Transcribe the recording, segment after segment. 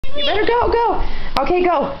You better go. Okay,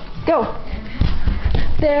 go.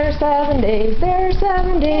 There are 7 days, there are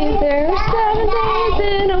 7 days, there are 7 days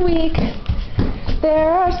in a week.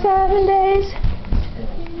 There are 7 days.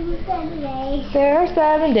 There are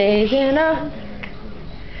 7 days in a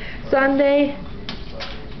Sunday.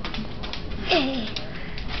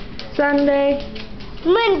 Sunday.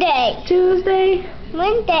 Monday. Tuesday.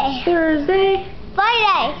 Monday. Thursday.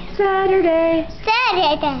 Friday. Saturday.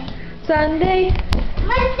 Saturday. Sunday.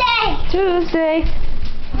 Monday. Tuesday.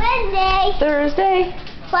 Wednesday. Thursday.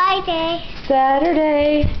 Friday.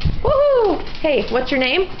 Saturday. Woohoo! Hey, what's your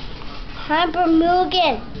name? Harper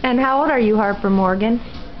Morgan. And how old are you, Harper Morgan?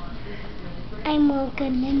 I'm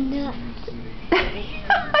Morgan and Nuts.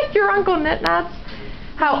 Your Uncle Knit-Knots?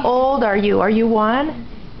 How old are you? Are you 1?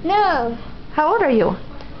 No. How old are you?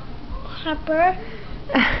 Harper.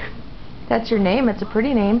 That's your name. It's a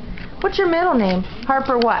pretty name. What's your middle name?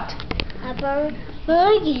 Harper what? Harper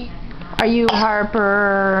Morgan. Are you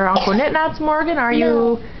Harper Uncle Knit-Knots Morgan? Are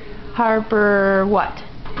you Harper what?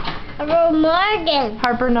 Harper Morgan.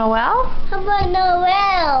 Harper Noel? Harper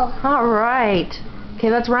Noel. All right.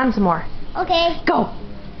 Okay, let's run some more. Okay. Go.